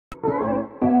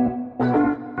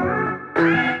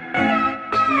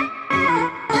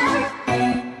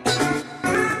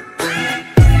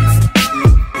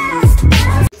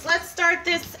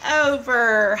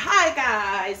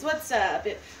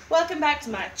welcome back to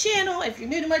my channel. If you're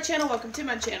new to my channel, welcome to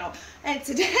my channel. And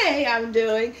today I'm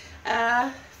doing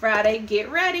Friday Get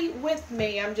Ready with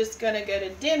me. I'm just gonna go to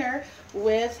dinner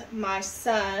with my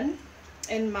son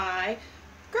and my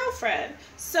girlfriend.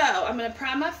 So I'm gonna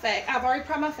prime my face. I've already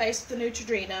primed my face with the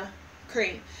Neutrogena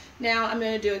cream. Now I'm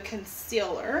gonna do a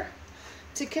concealer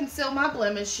to conceal my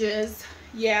blemishes.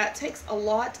 Yeah, it takes a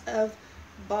lot of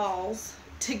balls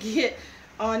to get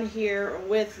on here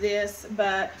with this,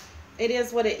 but it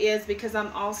is what it is, because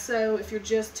I'm also, if you're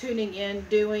just tuning in,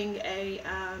 doing a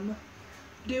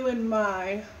doing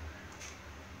my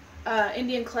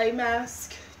Indian clay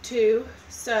mask too.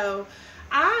 So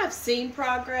I've seen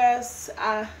progress.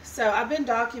 So I've been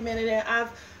documenting it. I've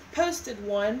posted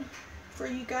one for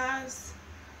you guys.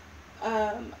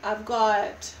 I've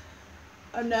got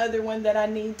another one that I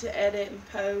need to edit and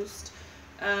post.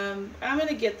 I'm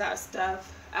gonna get that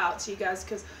stuff out to you guys,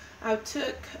 because I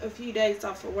took a few days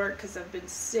off of work because I've been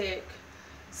sick.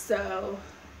 So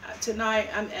tonight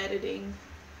I'm editing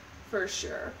for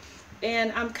sure,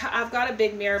 and I've got a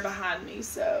big mirror behind me,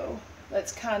 so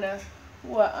that's kind of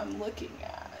what I'm looking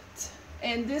at.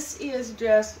 And this is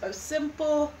just a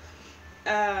simple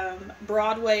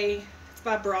Broadway, it's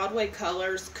by Broadway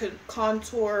Colors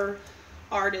contour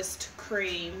artist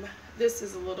cream. This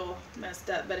is a little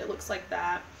messed up, but it looks like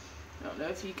that. I don't know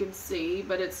if you can see,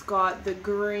 but it's got the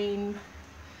green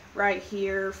right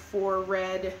here for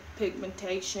red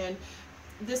pigmentation.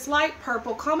 This light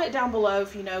purple, comment down below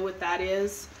if you know what that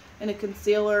is, and a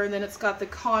concealer. And then it's got the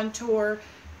contour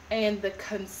and the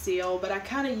conceal, but I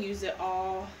kind of use it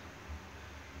all,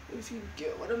 if you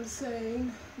get what I'm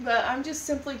saying. But I'm just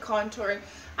simply contouring.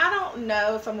 I don't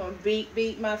know if I'm gonna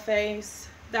beat my face.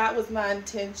 That was my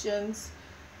intentions,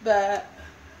 but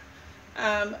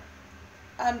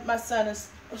my son is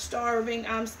starving,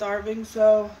 I'm starving,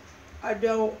 so I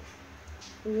don't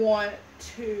want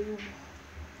to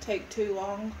take too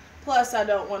long. Plus, I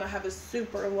don't want to have a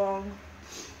super long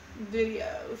video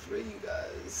for you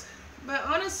guys. But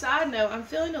on a side note, I'm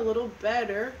feeling a little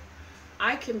better.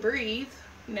 I can breathe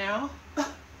now.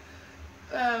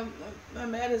 My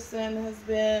medicine has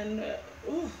been,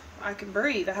 I can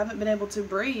breathe. I haven't been able to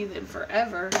breathe in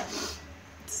forever.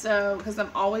 So, because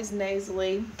I'm always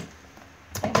nasally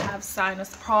and have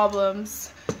sinus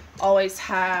problems, always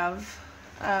have.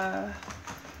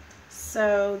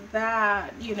 So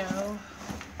that, you know,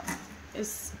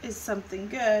 is something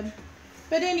good.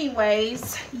 But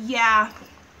anyways, yeah,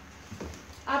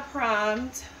 I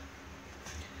primed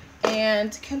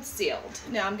and concealed.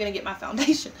 Now I'm gonna get my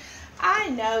foundation. I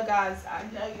know, guys, I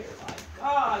know you're like,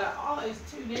 God, I always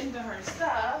tune into her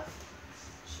stuff.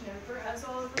 She never has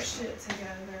all of her shit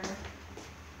together.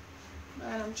 But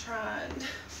I'm trying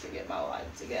to get my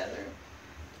life together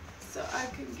so I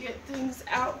can get things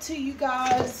out to you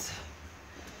guys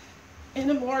in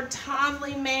a more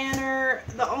timely manner.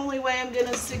 The only way I'm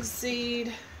gonna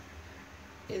succeed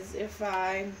is if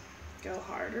I go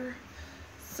harder.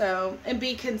 So, and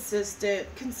be consistent.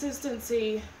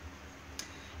 Consistency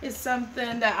is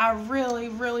something that I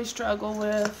really struggle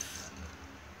with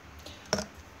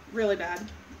really bad.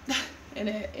 And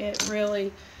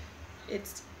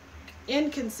it's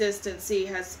inconsistency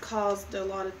has caused a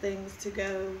lot of things to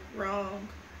go wrong,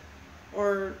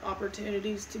 or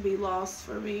opportunities to be lost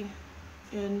for me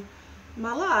in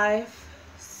my life.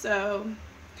 So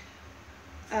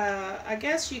I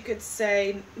guess you could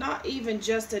say, not even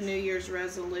just a New Year's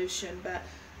resolution, but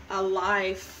a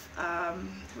life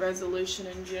resolution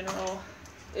in general,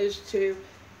 is to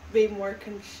be more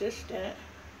consistent,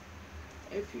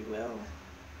 if you will.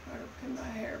 Or pin my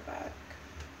hair back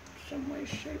some way,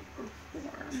 shape, or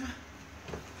form.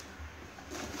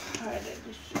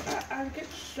 I get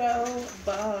so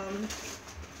bummed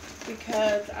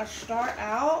because I start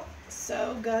out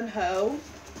so gun-ho.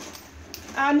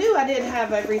 I knew I didn't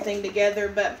have everything together,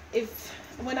 but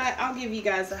I'll give you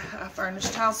guys a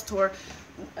furnished house tour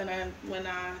when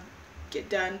I get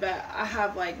done. But I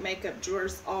have like makeup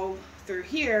drawers all through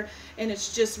here, and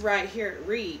it's just right here at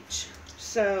reach,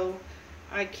 so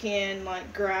I can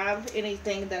like grab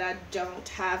anything that I don't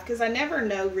have, because I never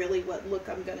know really what look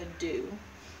I'm gonna do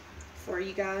for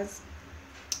you guys.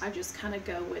 I just kind of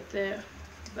go with it.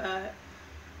 But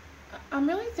I'm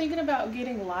really thinking about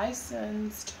getting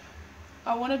licensed.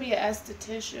 I want to be an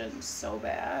esthetician so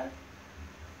bad.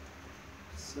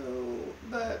 So,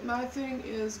 but my thing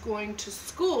is going to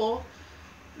school,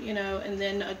 you know, and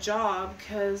then a job,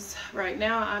 because right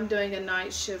now I'm doing a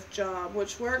night shift job,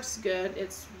 which works good.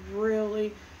 It's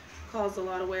really caused a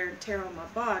lot of wear and tear on my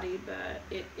body, but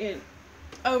it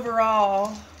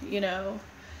overall, you know,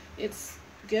 it's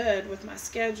good with my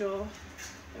schedule,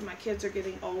 and my kids are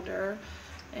getting older.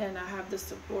 and I have the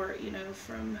support, you know,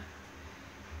 from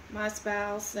my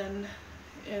spouse and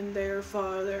their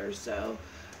father. So,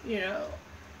 you know,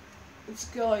 it's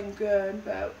going good,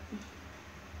 but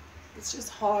it's just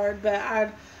hard.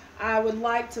 But I would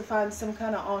like to find some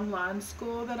kind of online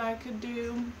school that I could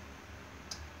do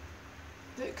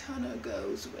that kind of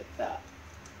goes with that,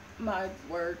 my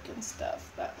work and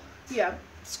stuff. But yeah,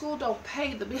 school don't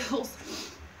pay the bills,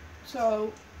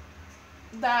 so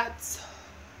that's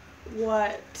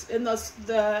what, and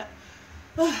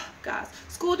guys,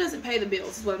 school doesn't pay the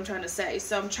bills is what I'm trying to say.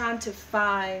 So I'm trying to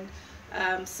find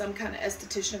some kind of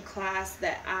esthetician class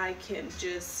that I can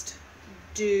just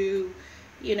do,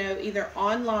 you know, either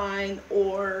online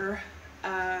or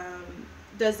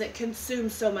doesn't consume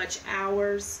so much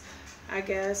hours, I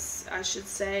guess I should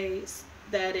say,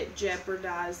 that it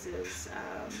jeopardizes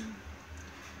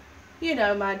you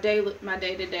know, my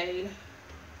day-to-day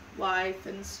life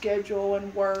and schedule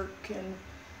and work and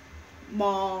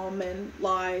mom and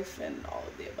life and all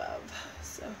of the above.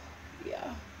 So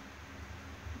yeah,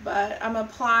 but I'm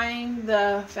applying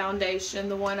the foundation,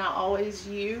 the one I always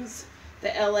use, the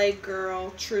LA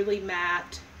Girl Truly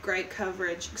Matte, great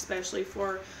coverage, especially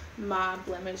for my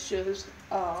blemishes.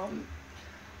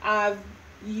 I've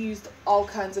used all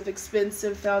kinds of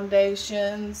expensive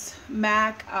foundations.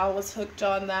 MAC, I was hooked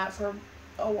on that for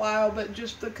a while, but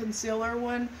just the concealer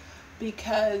one,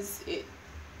 because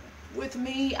with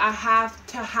me, I have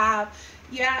to have,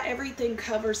 yeah, everything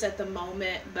covers at the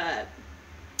moment, but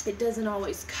it doesn't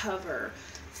always cover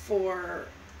for,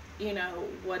 you know,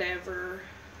 whatever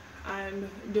I'm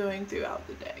doing throughout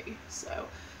the day. So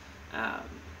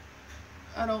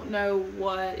I don't know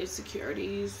what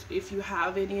insecurities, if you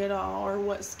have any at all, or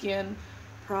what skin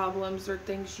problems or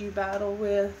things you battle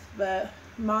with, but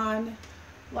mine,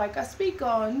 like I speak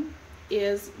on,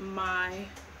 is my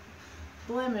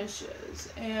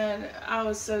blemishes. And I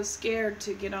was so scared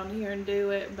to get on here and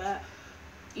do it, but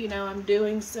you know, I'm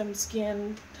doing some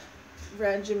skin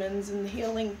regimens and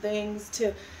healing things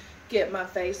to get my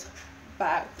face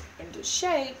back into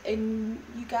shape, and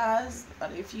you guys,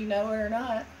 if you know it or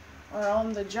not, are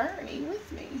on the journey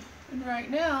with me. And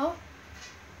right now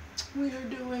we are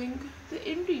doing the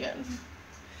Indian,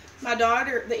 my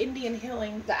daughter, the Indian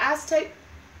healing, the Aztec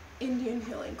Indian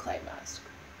healing clay mask.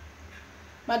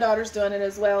 My daughter's doing it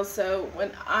as well, so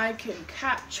when I can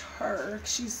catch her,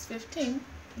 she's 15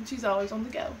 and she's always on the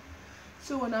go,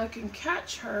 so when I can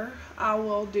catch her, I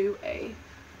will do a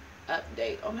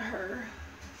update on her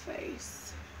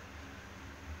face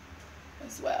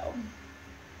as well.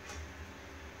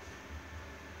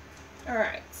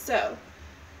 Alright, so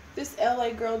this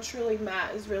LA Girl Truly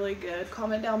Matte is really good.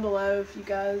 Comment down below if you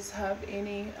guys have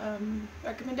any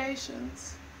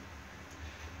recommendations.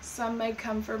 Some may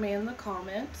come for me in the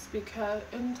comments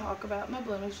and talk about my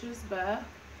blemishes, but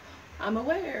I'm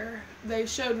aware. They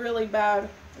showed really bad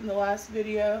in the last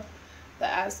video, the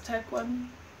Aztec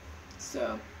one,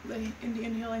 so the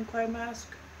Indian healing clay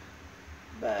mask,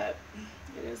 but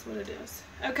it is what it is.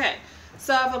 Okay,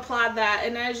 so I've applied that,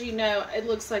 and as you know, it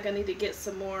looks like I need to get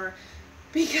some more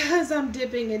because I'm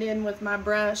dipping it in with my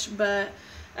brush, but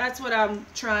that's what I'm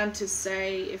trying to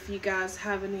say. If you guys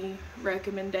have any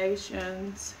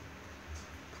recommendations,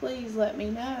 please let me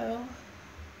know,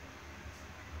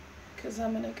 because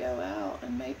I'm going to go out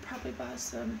and probably buy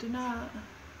some tonight,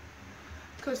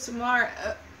 because tomorrow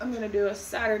I'm going to do a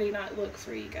Saturday night look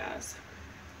for you guys.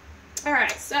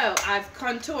 Alright, so I've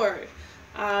contoured,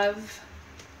 I've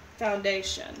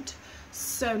foundationed.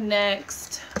 So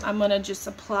next, I'm going to just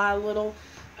apply a little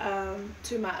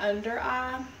to my under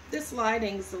eye. This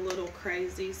lighting's a little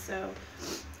crazy, so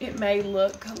it may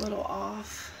look a little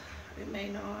off. It may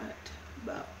not,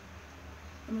 but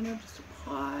I'm going to just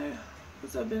apply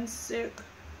because I've been sick.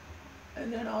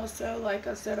 And then also, like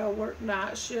I said, I work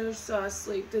night shifts, so I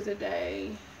sleep through the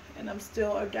day, and I'm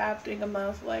still adapting a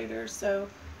month later, so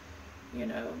you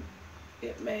know,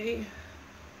 it may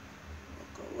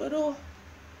look a little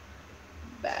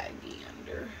baggy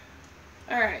under.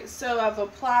 Alright, so I've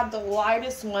applied the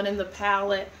lightest one in the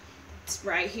palette. It's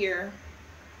right here.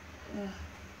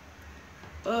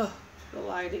 Ugh, the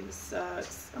lighting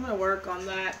sucks. I'm going to work on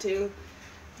that too.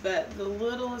 But the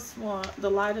littlest one, the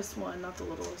lightest one, not the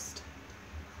littlest,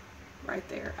 right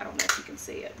there. I don't know if you can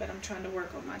see it, but I'm trying to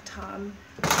work on my time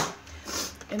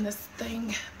in this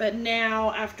thing. But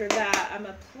now after that, I'm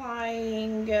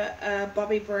applying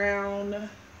Bobbi Brown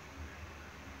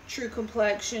True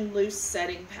Complexion Loose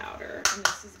Setting Powder, and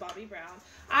this is Bobbi Brown.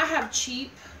 I have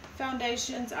cheap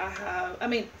foundations. I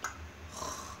mean,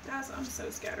 guys, I'm so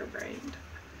scatterbrained.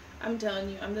 I'm telling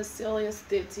you, I'm the silliest,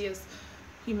 ditziest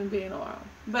human being alive.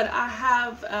 But I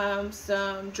have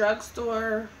some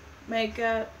drugstore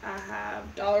makeup, I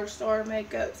have dollar store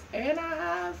makeups, and I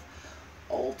have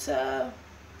Ulta,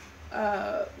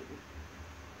 not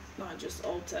just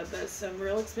Ulta, but some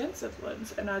real expensive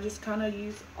ones. And I just kind of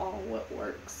use all what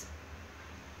works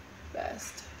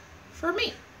best for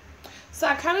me. So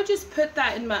I kind of just put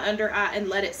that in my under eye and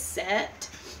let it set.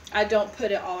 I don't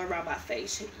put it all around my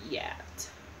face yet.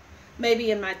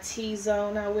 Maybe in my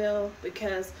T-zone I will,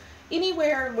 because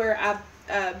anywhere where I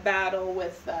battle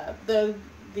with the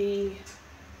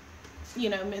you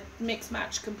know, mixed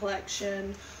match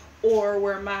complexion, or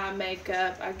where my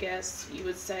makeup, I guess you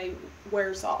would say,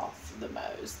 wears off the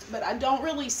most. But I don't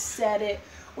really set it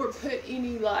or put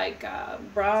any like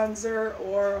bronzer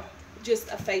or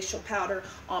just a facial powder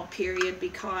on, period,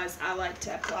 because I like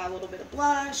to apply a little bit of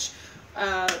blush,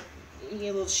 a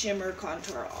little shimmer,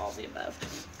 contour, all the above.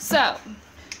 So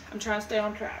I'm trying to stay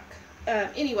on track.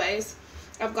 Anyways,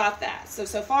 I've got that. So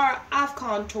far I've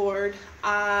contoured.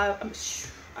 I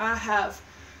have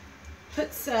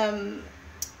put some,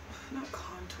 not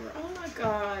contour, oh my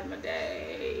god, my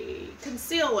day,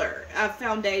 concealer. I've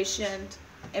foundationed,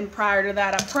 and prior to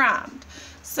that I primed.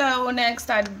 So next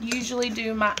I usually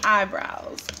do my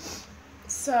eyebrows.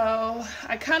 So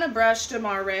I kind of brushed them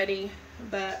already,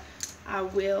 but I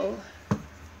will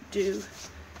do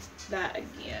that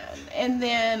again. And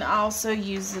then I also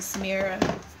use this mirror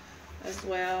as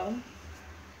well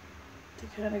to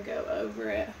kind of go over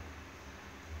it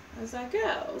as I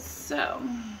go. So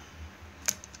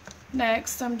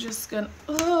next I'm just gonna,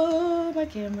 oh, my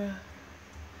camera,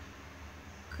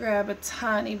 grab a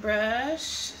tiny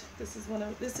brush. This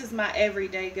is my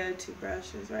everyday go-to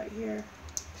brushes right here.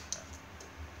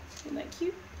 Isn't that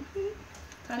cute?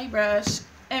 Tiny brush.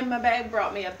 And my bag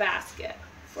brought me a basket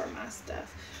for my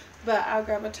stuff. But I'll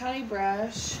grab a tiny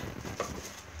brush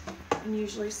and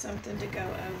usually something to go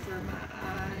over my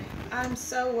eye. I'm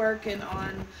so working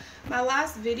on, my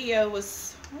last video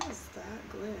was, what was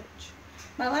that glitch?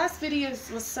 My last video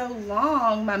was so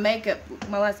long, my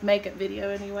last makeup video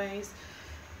anyways.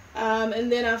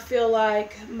 And then I feel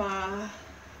like my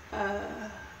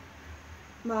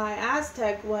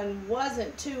Aztec one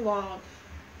wasn't too long.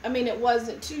 I mean, it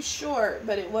wasn't too short,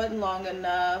 but it wasn't long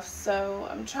enough. So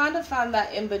I'm trying to find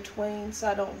that in between so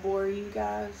I don't bore you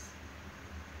guys,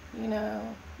 you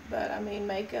know. But I mean,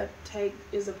 makeup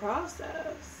is a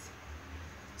process.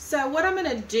 So what I'm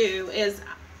gonna do is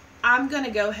I'm gonna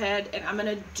go ahead and I'm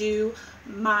gonna do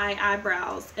my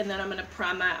eyebrows, and then I'm gonna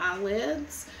prime my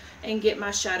eyelids and get my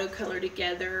shadow color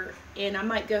together, and I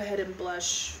might go ahead and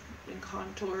blush and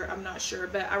contour, I'm not sure,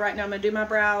 but right now I'm gonna do my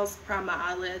brows, prime my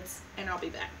eyelids, and I'll be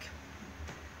back.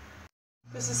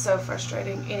 This is so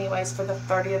frustrating. Anyways, for the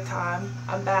 30th time,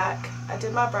 I'm back. I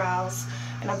did my brows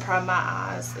and I primed my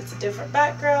eyes. It's a different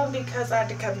background because I had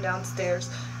to come downstairs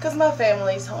because my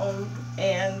family's home,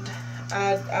 and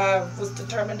I was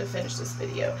determined to finish this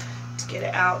video, to get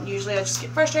it out. And usually I just get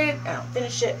frustrated and I don't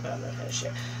finish it, but I'm gonna finish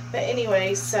it. But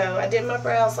anyway, so I did my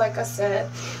brows like I said,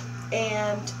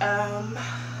 and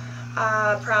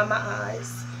I primed my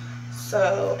eyes.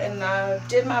 So, and I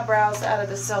did my brows out of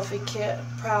the Selfie Kit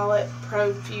Palette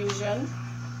Pro Fusion,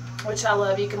 which I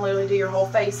love. You can literally do your whole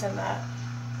face in that.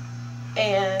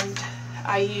 And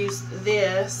I used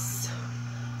this,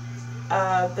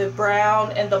 the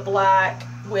brown and the black,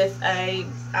 with a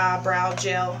eyebrow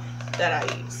gel that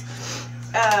I use.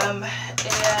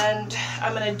 And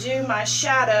I'm going to do my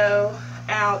shadow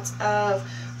out of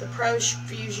the Pro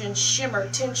Fusion Shimmer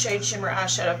 10 Shade Shimmer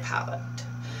Eyeshadow Palette.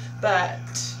 But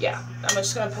yeah, I'm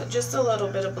just going to put just a little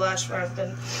bit of blush where I've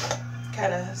been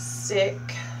kind of sick.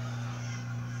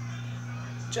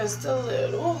 Just a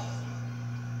little.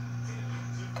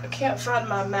 I can't find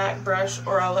my MAC brush,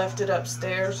 or I left it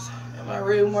upstairs in my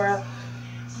room where I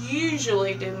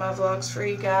usually do my vlogs for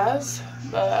you guys,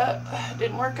 but it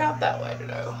didn't work out that way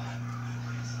today.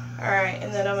 Alright,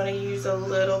 and then I'm going to use a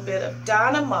little bit of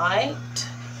Dynamite.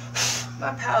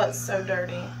 My palette's so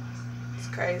dirty. It's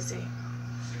crazy.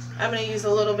 I'm going to use a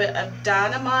little bit of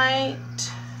Dynamite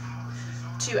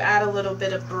to add a little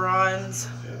bit of bronze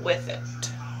with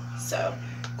it. So,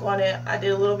 I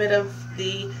did a little bit of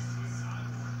the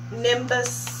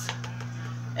Nimbus,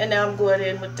 and now I'm going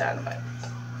in with Dynamite.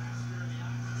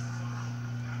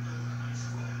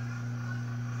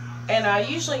 And I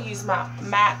usually use my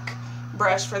MAC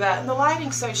brush for that. And the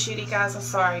lighting's so shitty, guys. I'm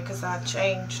sorry because I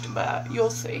changed, but you'll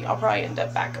see. I'll probably end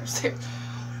up back upstairs.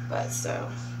 But so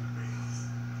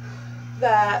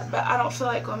that, but I don't feel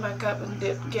like going back up and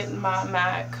getting my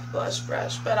MAC blush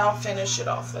brush, but I'll finish it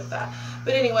off with that.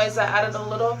 But anyways, I added a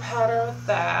little powder with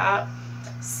that.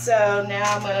 So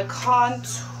now I'm going to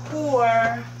contour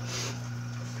pour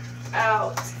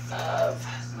out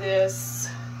of this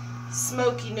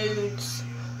smoky nudes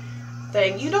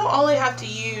thing. You don't only have to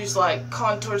use like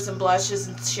contours and blushes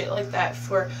and shit like that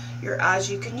for your eyes.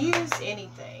 You can use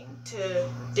anything to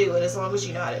do it as long as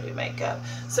you know how to do makeup.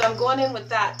 So I'm going in with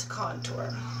that to contour.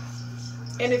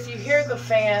 And if you hear the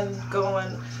fan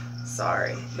going,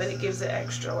 sorry, but it gives it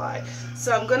extra light.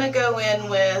 So I'm going to go in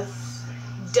with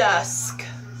Dusk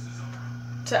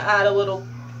to add a little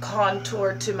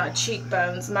contour to my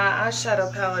cheekbones. My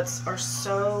eyeshadow palettes are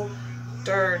so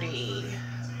dirty.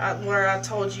 Where I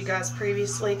told you guys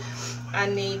previously, I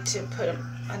need to put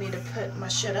my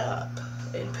shit up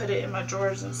and put it in my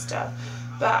drawers and stuff.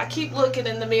 But I keep looking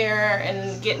in the mirror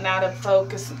and getting out of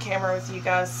focus and camera with you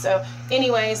guys. So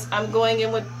anyways, I'm going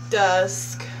in with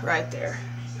Dusk right there.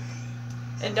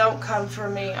 And don't come for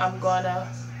me. I'm gonna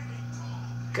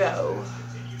go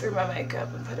through my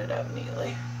makeup and put it up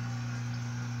neatly.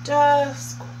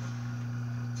 Dusk.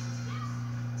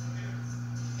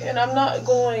 And I'm not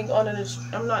going on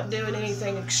I'm not doing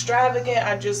anything extravagant.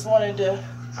 I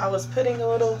was putting a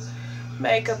little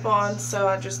makeup on, so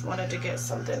I just wanted to get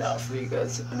something out for you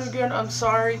guys. And again, I'm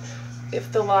sorry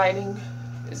if the lighting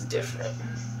is different.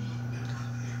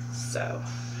 So,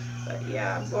 but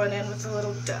yeah, I'm going in with a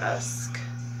little Dusk.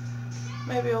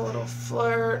 Maybe a little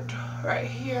Flirt right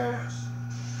here.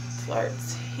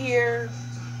 Flirt's here.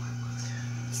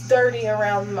 It's dirty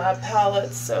around my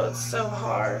palette, so it's so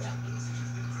hard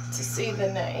to see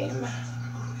the name.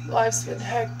 Life's been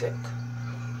hectic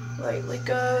lately,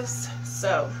 guys.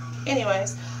 So,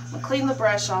 anyways, I'm gonna clean the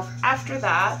brush off after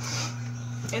that,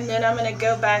 and then I'm gonna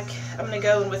go back. I'm gonna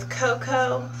go in with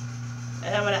Cocoa,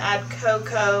 and I'm gonna add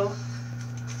Cocoa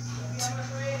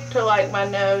to like my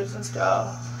nose and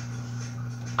stuff.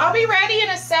 I'll be ready in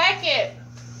a second.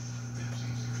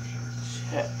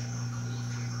 Shit.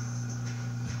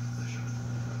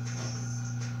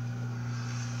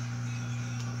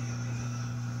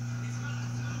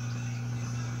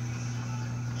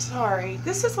 Sorry,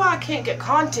 this is why I can't get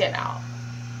content out.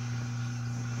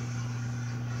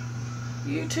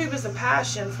 YouTube is a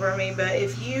passion for me, but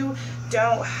if you're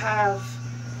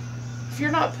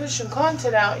not pushing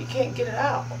content out, you can't get it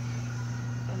out.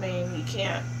 I mean, you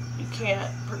can't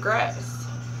progress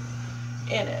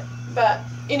in it. But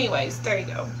anyways, there you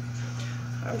go.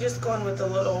 I'm just going with a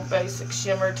little basic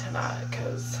shimmer tonight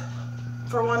because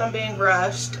for one, I'm being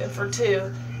rushed, and for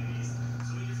two,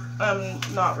 I'm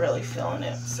not really feeling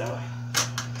it. So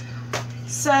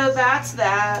that's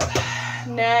that.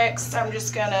 Next, I'm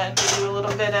just gonna do a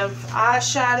little bit of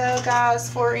eyeshadow, guys,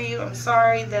 for you. I'm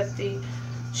sorry that the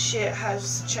shit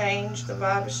has changed, the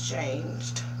vibe has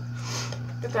changed.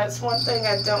 But that's one thing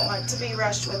I don't like to be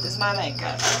rushed with is my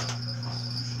makeup.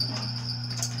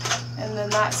 And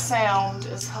then that sound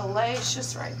is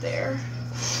hellacious right there.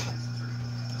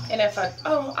 And if I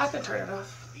can turn it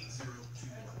off.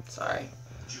 Sorry.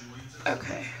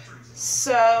 Okay.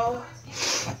 So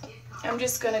I'm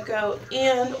just going to go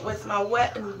in with my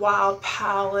Wet n Wild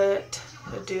palette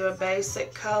to do a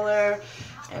basic color.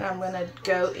 And I'm going to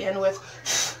go in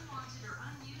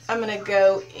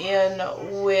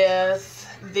with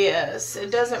this.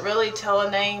 It doesn't really tell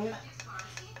a name,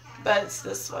 but it's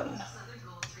this one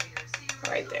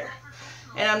right there.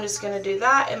 And I'm just going to do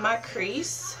that in my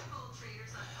crease.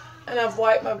 And I've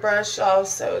wiped my brush off,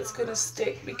 so it's going to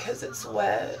stick because it's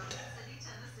wet.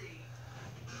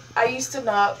 I used to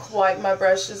not wipe my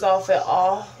brushes off at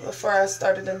all before I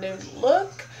started a new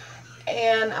look,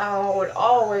 and I would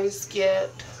always get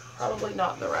probably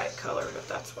not the right color, but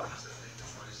that's why.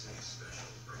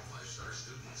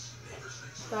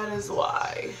 That is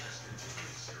why.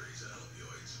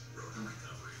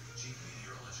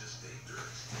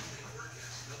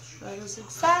 That is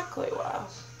exactly why.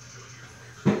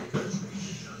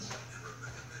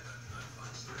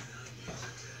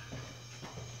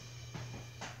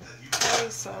 Okay,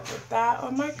 so I did that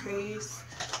on my crease,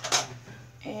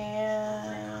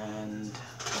 and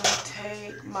I'm going to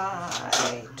take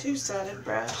my two-sided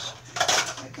brush.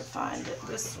 I could find it.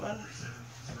 This one.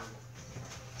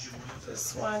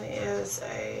 This one is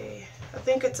I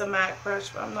think it's a MAC brush,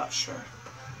 but I'm not sure.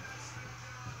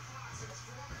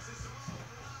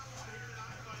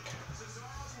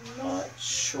 I'm not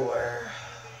sure.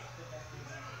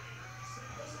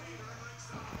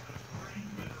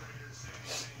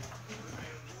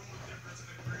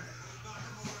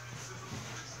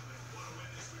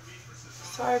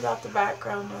 Sorry about the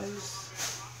background noise.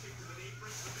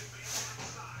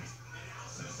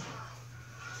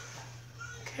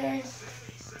 Okay,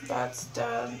 that's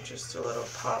done. Just a little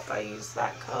pop. I use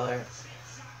that color,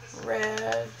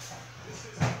 red.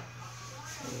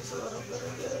 use a little bit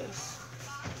of this.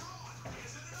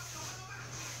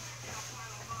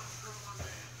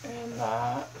 And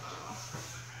that.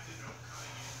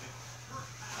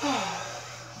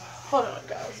 Hold on,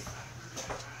 guys.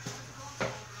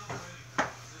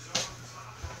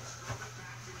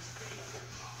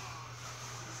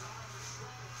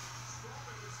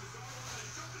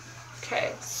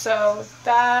 Okay, so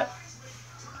that,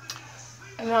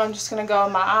 and then I'm just going to go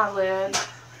on my eyelid,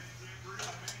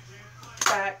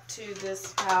 back to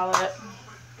this palette,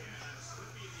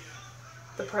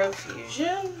 the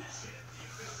Profusion.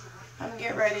 I'm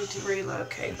getting ready to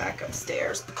relocate back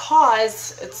upstairs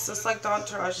because it's just like the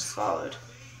entourage just followed.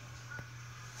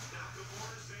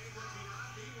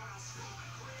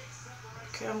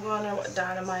 Okay, I'm going in with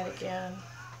Dynamite again.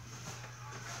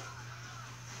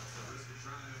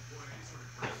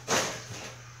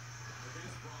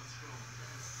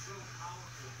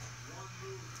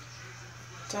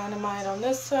 Dynamite on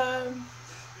this side.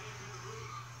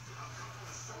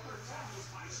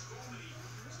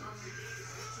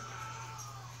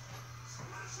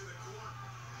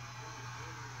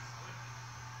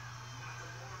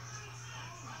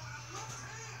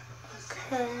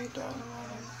 Okay, Dynamite.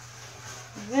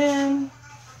 And then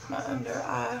my under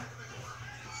eye.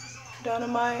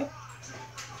 Dynamite.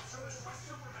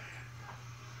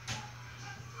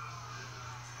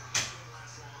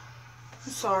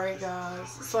 Sorry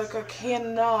guys, it's like I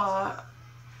cannot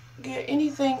get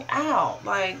anything out.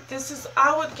 Like, this is,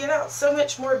 I would get out so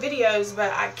much more videos,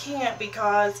 but I can't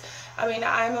because, I mean,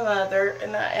 I'm a mother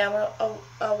and I am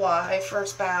a wife or a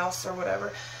spouse or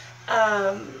whatever.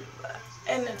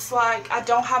 And it's like, I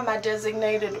don't have my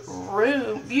designated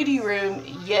room, beauty room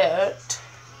yet,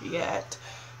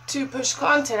 to push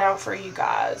content out for you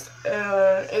guys.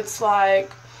 It's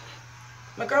like,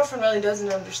 my girlfriend really doesn't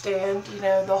understand, you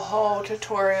know, the whole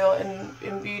tutorial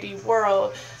and beauty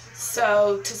world.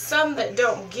 So to some that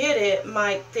don't get it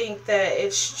might think that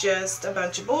it's just a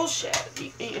bunch of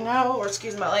bullshit, you know, or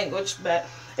excuse my language, but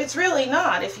it's really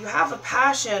not. If you have a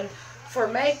passion for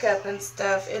makeup and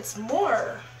stuff, it's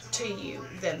more to you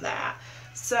than that.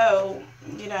 So,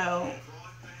 you know,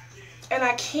 and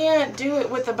I can't do it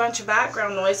with a bunch of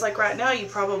background noise. Like right now you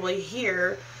probably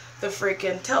hear the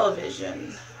freaking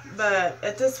television. But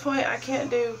at this point, I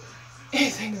can't do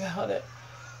anything about it.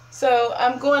 So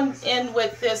I'm going in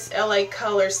with this LA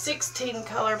Color 16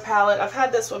 color palette. I've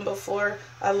had this one before.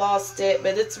 I lost it,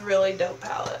 but it's a really dope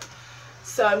palette.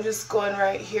 So I'm just going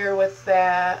right here with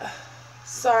that.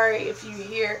 Sorry if you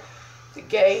hear the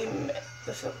game,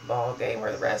 the football game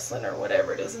or the wrestling or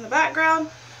whatever it is in the background.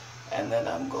 And then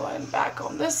I'm going back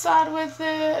on this side with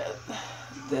it.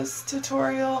 This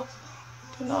tutorial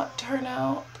did not turn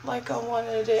out like I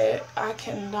wanted it. I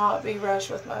cannot be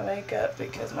rushed with my makeup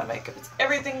because my makeup is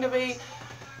everything to me.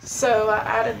 So I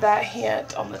added that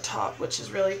hint on the top, which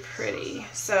is really pretty.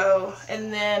 So,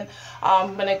 and then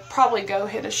I'm going to probably go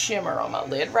hit a shimmer on my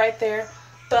lid right there.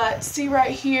 But see right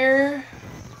here,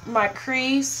 my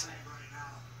crease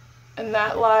and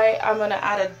that light, I'm going to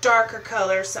add a darker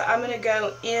color. So I'm going to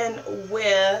go in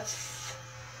with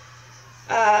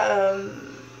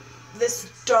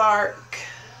this dark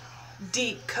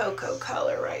deep cocoa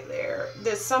color right there.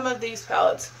 Some of these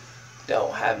palettes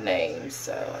don't have names,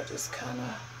 so I just kind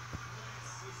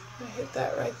of hit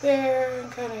that right there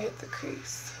and kind of hit the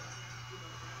crease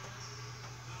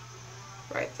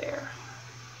right there,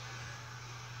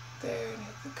 and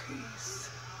hit the crease.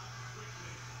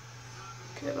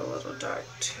 Get a little dark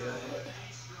to it.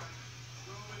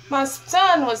 My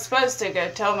son was supposed to go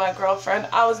tell my girlfriend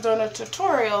I was doing a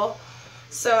tutorial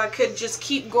so I could just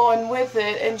keep going with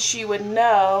it and she would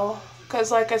know,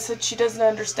 because like I said, she doesn't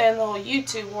understand the whole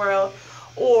YouTube world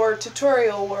or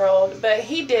tutorial world, but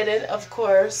he didn't, of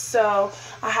course, so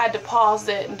I had to pause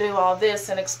it and do all this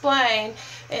and explain,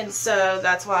 and so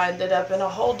that's why I ended up in a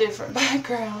whole different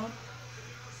background.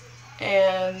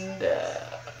 And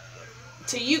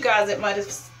to you guys it might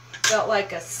have felt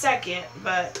like a second,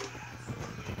 but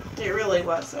it really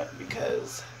wasn't,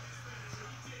 because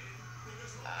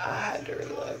I had to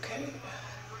relocate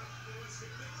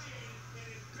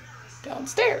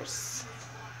downstairs.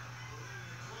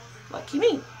 Lucky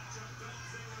me.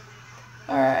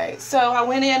 Alright, so I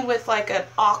went in with like an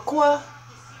aqua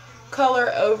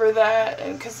color over that,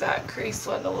 and because that crease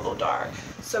went a little dark.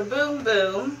 So boom,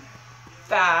 boom.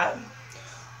 That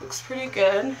looks pretty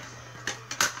good.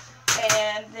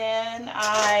 And then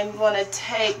I'm going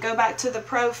to go back to the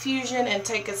Profusion and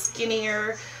take a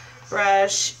skinnier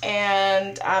brush,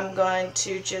 and I'm going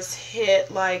to just hit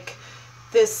like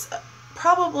this,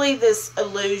 probably this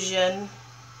illusion.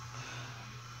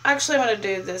 Actually, I'm going to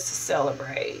do this to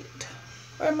Celebrate.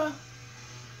 Where am I?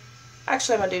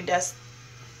 Actually, I'm going to do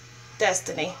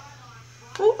Destiny.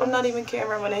 Ooh, I'm not even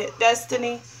camera. I'm going to hit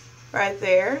Destiny right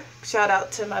there. Shout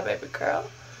out to my baby girl.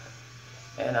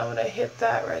 And I'm going to hit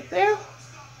that right there.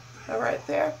 Right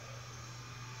there.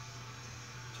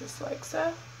 Just like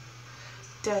so.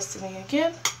 Destiny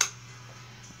again.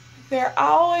 There, I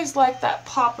always like that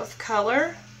pop of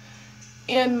color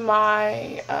in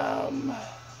my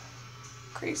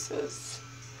creases.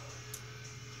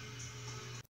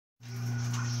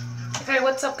 Okay,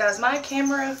 what's up guys? My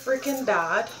camera freaking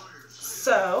died.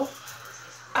 So,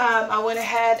 I went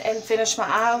ahead and finished my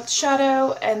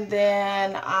eyeshadow, and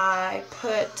then I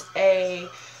put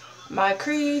my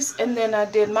crease, and then I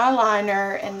did my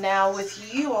liner, and now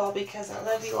with you all, because I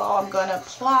love you all, I'm going to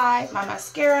apply my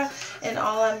mascara, and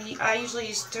I usually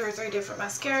use 2 or 3 different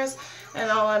mascaras, and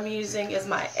all I'm using is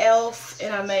my e.l.f.,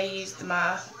 and I may use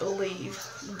my Believe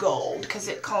Gold, because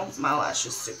it combs my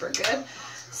lashes super good.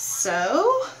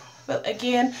 So, but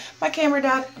again, my camera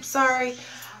died, I'm sorry.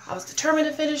 I was determined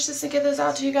to finish this and get this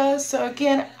out to you guys. So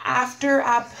again, after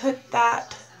I put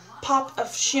that pop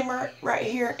of shimmer right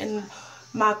here in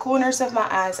my corners of my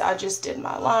eyes, I just did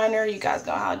my liner. You guys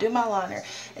know how I do my liner.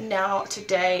 And now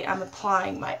today I'm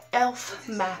applying my e.l.f.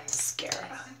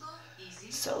 mascara.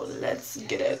 So let's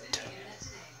get it.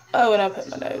 Oh, and I put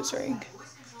my nose ring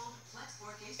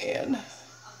in.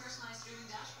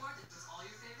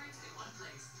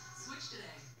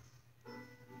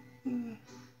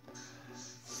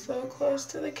 So close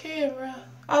to the camera.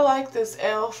 I like this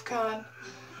e.l.f. kind.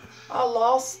 I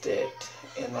lost it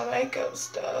in my makeup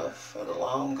stuff for the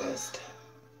longest,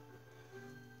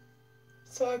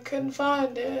 so I couldn't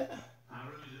find it.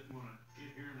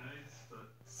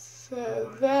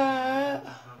 So that,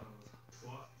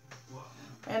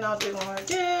 and I'll do more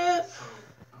dip.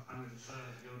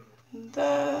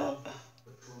 That.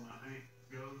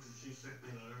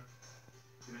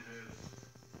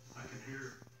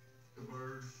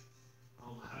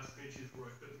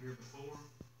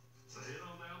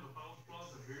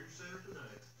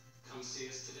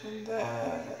 And that.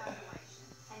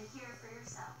 And hear it for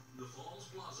yourself. The Falls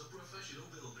Plaza Professional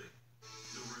Building.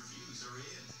 The reviews are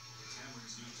in.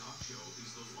 Cameron's new talk show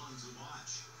is the one to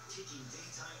watch. Taking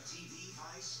daytime TV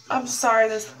vice. I'm sorry,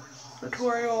 this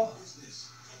tutorial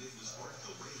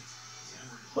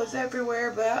was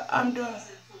everywhere, but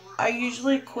I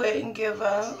usually quit and give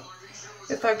up.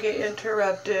 If I get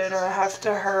interrupted or I have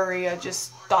to hurry, I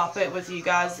just stop it with you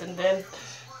guys and then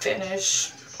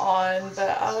finish on.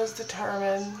 But I was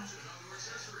determined.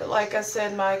 But like I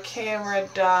said, my camera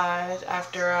died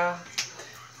after I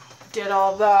did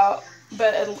all that.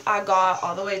 But I got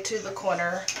all the way to the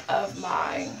corner of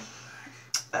my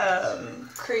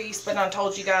crease. But I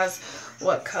told you guys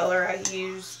what color I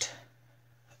used.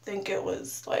 I think it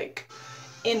was like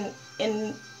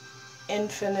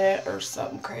Infinite or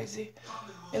something crazy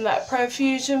in that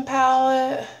Profusion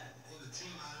palette.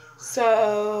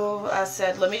 So I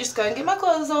said, let me just go and get my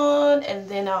clothes on, and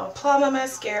then I'll apply my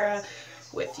mascara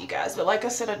with you guys. But like I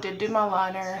said, I did do my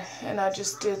liner, and I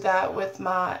just did that with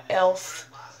my e.l.f.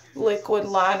 liquid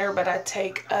liner, but I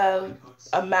take a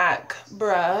MAC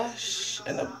brush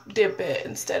and I dip it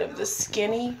instead of the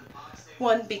skinny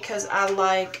one, because I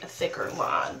like a thicker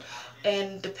line,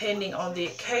 and depending on the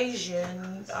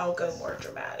occasion I'll go more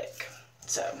dramatic.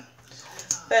 So,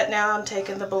 but now I'm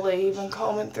taking the Believe and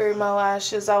combing through my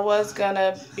lashes. I was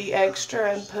gonna be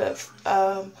extra and put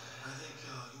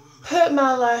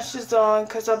my lashes on,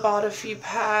 because I bought a few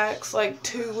packs like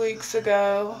 2 weeks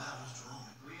ago,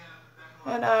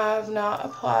 and I have not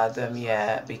applied them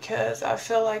yet, because I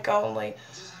feel like I only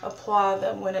apply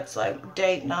them when it's like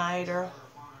date night or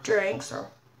drinks or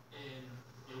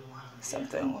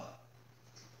something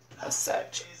as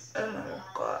such. And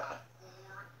I've got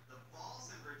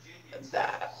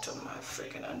that to my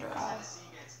freaking under eye.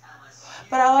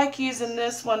 But I like using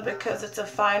this one because it's a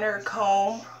finer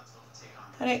comb,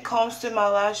 and it combs through my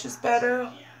lashes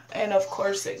better, and of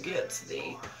course it gets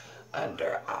the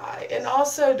under eye. And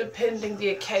also, depending the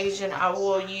occasion, I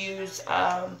will use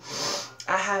I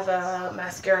have a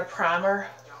mascara primer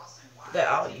that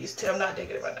I'll use too. I'm not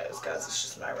digging in my nose, guys, it's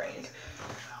just my ring.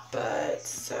 But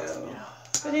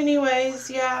anyways,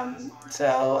 yeah,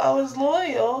 so I was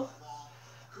loyal,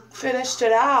 finished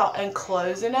it out, and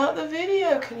closing out the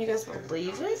video. Can you guys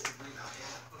believe it?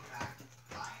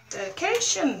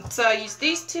 Dedication. So I used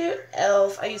these two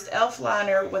e.l.f. I used e.l.f.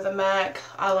 liner with a MAC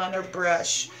eyeliner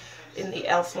brush in the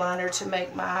e.l.f. liner to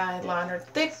make my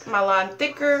line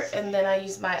thicker, and then I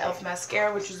used my e.l.f.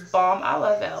 mascara, which is bomb. I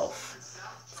love e.l.f.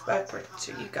 It's back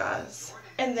to you guys.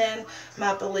 And then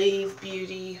my Believe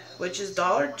Beauty, which is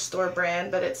dollar store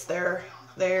brand, but it's their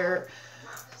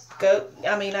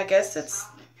I mean, I guess it's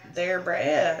their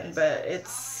brand, but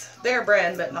it's their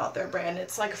brand, but not their brand.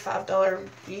 It's like a $5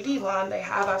 beauty line they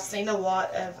have. I've seen a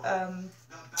lot of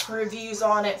reviews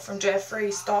on it from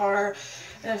Jeffree Star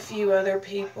and a few other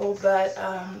people, but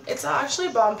it's actually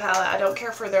a bomb palette. I don't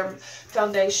care for their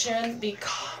foundation,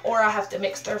 or I have to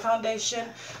mix their foundation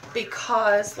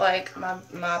because like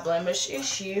my blemish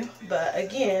issue, but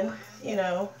again, you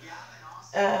know,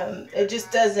 it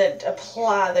just doesn't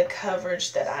apply the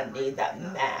coverage that I need, that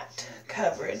matte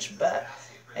coverage, but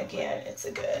again, it's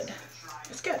good.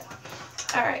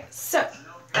 Alright, so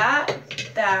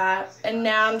that, and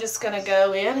now I'm just going to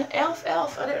go in,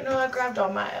 e.l.f. I didn't know I grabbed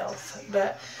all my e.l.f.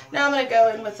 But now I'm going to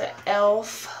go in with the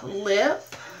e.l.f. lip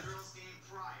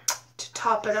to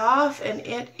top it off, and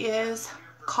it is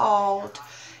called,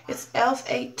 it's e.l.f.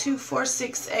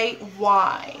 82468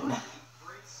 Wine.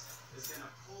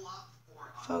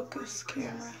 Focus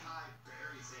camera.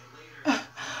 I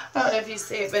don't know if you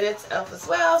see it, but it's e.l.f. as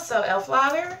well. So e.l.f.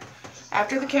 liner.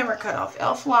 After the camera cut off,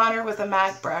 e.l.f. liner with a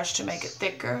MAC brush to make it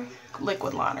thicker.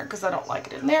 Liquid liner because I don't like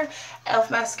it in there. e.l.f.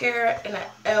 mascara and an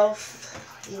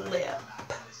e.l.f. lip.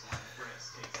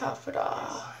 Top it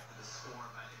off.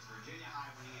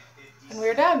 And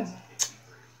we're done.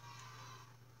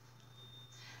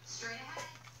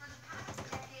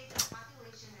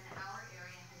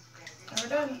 And we're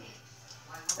done.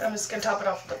 I'm just going to top it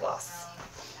off with the gloss.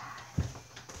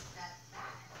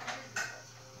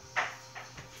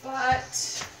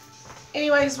 But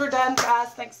anyways, we're done, guys.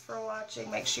 Thanks for watching.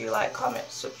 Make sure you like, comment,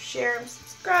 share, and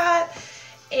subscribe.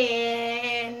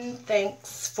 And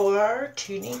thanks for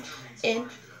tuning in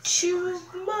to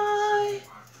my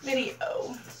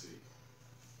video.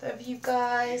 Love you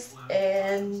guys,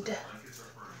 and